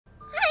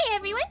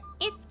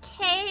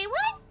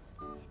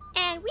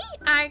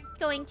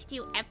going to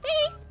do a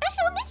very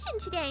special mission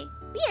today.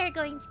 We are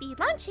going to be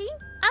launching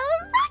a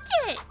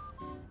rocket.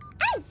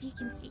 As you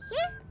can see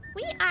here,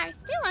 we are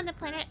still on the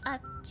planet of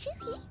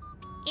Choohe,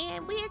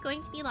 and we are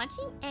going to be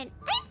launching an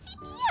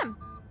ICBM.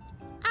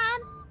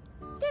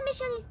 The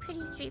mission is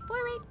pretty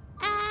straightforward,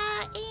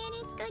 and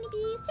it's going to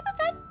be super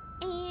fun,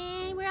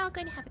 and we're all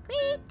going to have a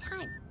great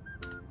time.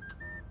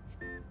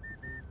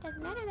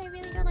 Doesn't matter that I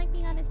really don't like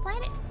being on this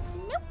planet.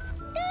 Nope,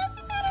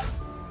 doesn't matter.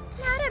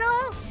 Not at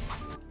all.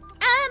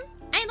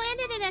 I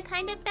landed in a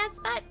kind of bad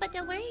spot, but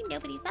don't worry,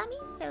 nobody saw me,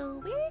 so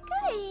we're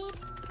good.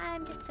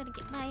 I'm just gonna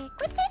get my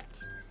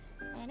equipment,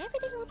 and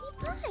everything will be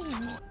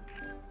fine.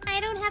 I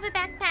don't have a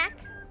backpack.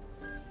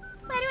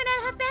 Why do I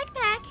not have a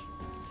backpack?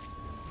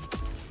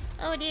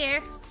 Oh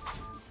dear.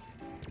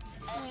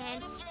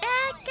 And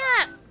back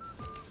up,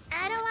 'cause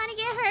I don't want to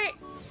get hurt.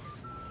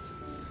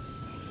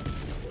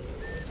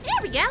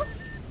 There we go.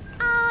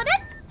 All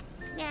done.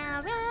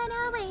 Now run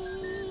away.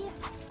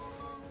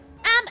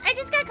 I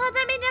just got called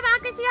by my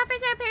democracy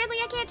officer. Apparently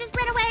I can't just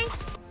run away.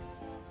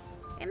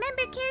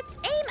 Remember, kids,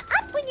 aim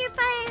up when you're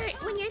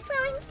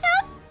throwing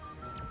stuff.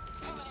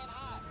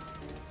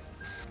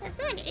 Because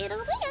then it'll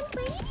land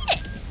where you need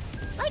it.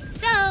 Like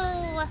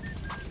so.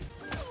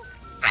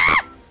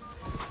 Ah!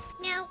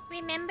 Now,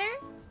 remember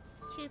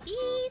to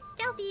be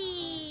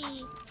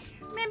stealthy.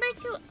 Remember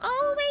to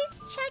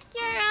always check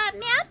your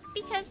map,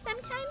 because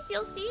sometimes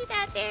you'll see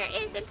that there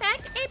is, in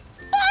fact, a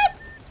bot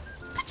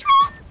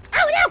patrol.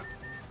 Oh, no!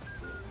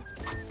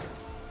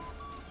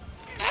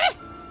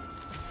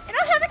 I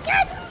don't have a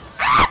gun!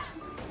 Ah!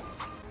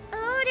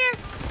 Oh, dear.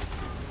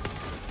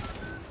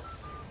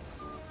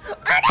 Oh,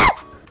 no!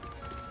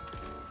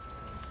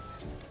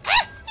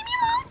 Ah! Leave me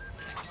alone!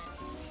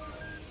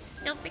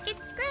 Don't forget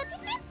to grab your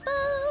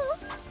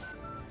samples.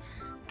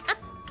 Up,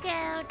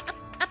 down,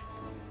 up,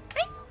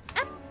 right,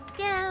 up,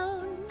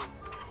 down.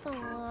 4,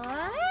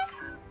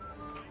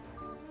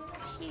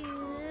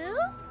 2,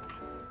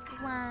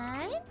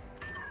 1,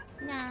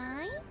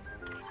 9,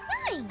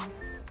 9.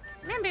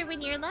 Remember,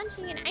 when you're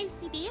launching an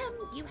ICBM,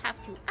 you have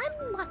to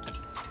unlock it.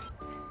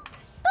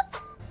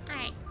 Boop.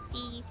 Alright,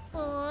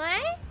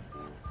 D4,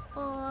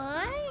 4,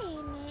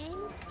 and then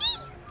D.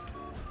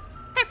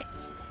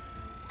 Perfect.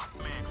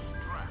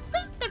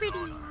 Sweet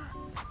liberty.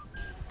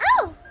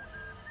 Oh!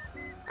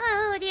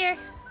 Oh dear.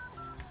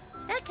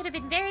 That could have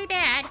been very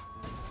bad.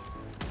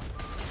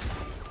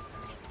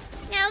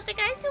 Now, the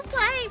guys who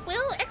fly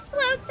will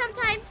explode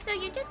sometimes, so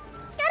you just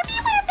gotta be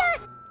aware of that.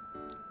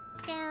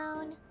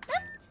 Down,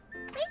 left,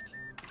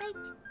 right,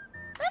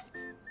 left,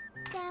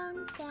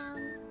 down, down,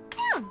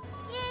 down.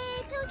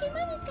 Yay, Pelican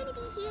 1 is gonna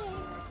be here.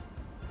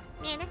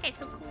 Man, that guy's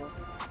so cool.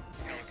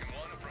 Pelican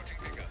 1 approaching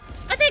pickup.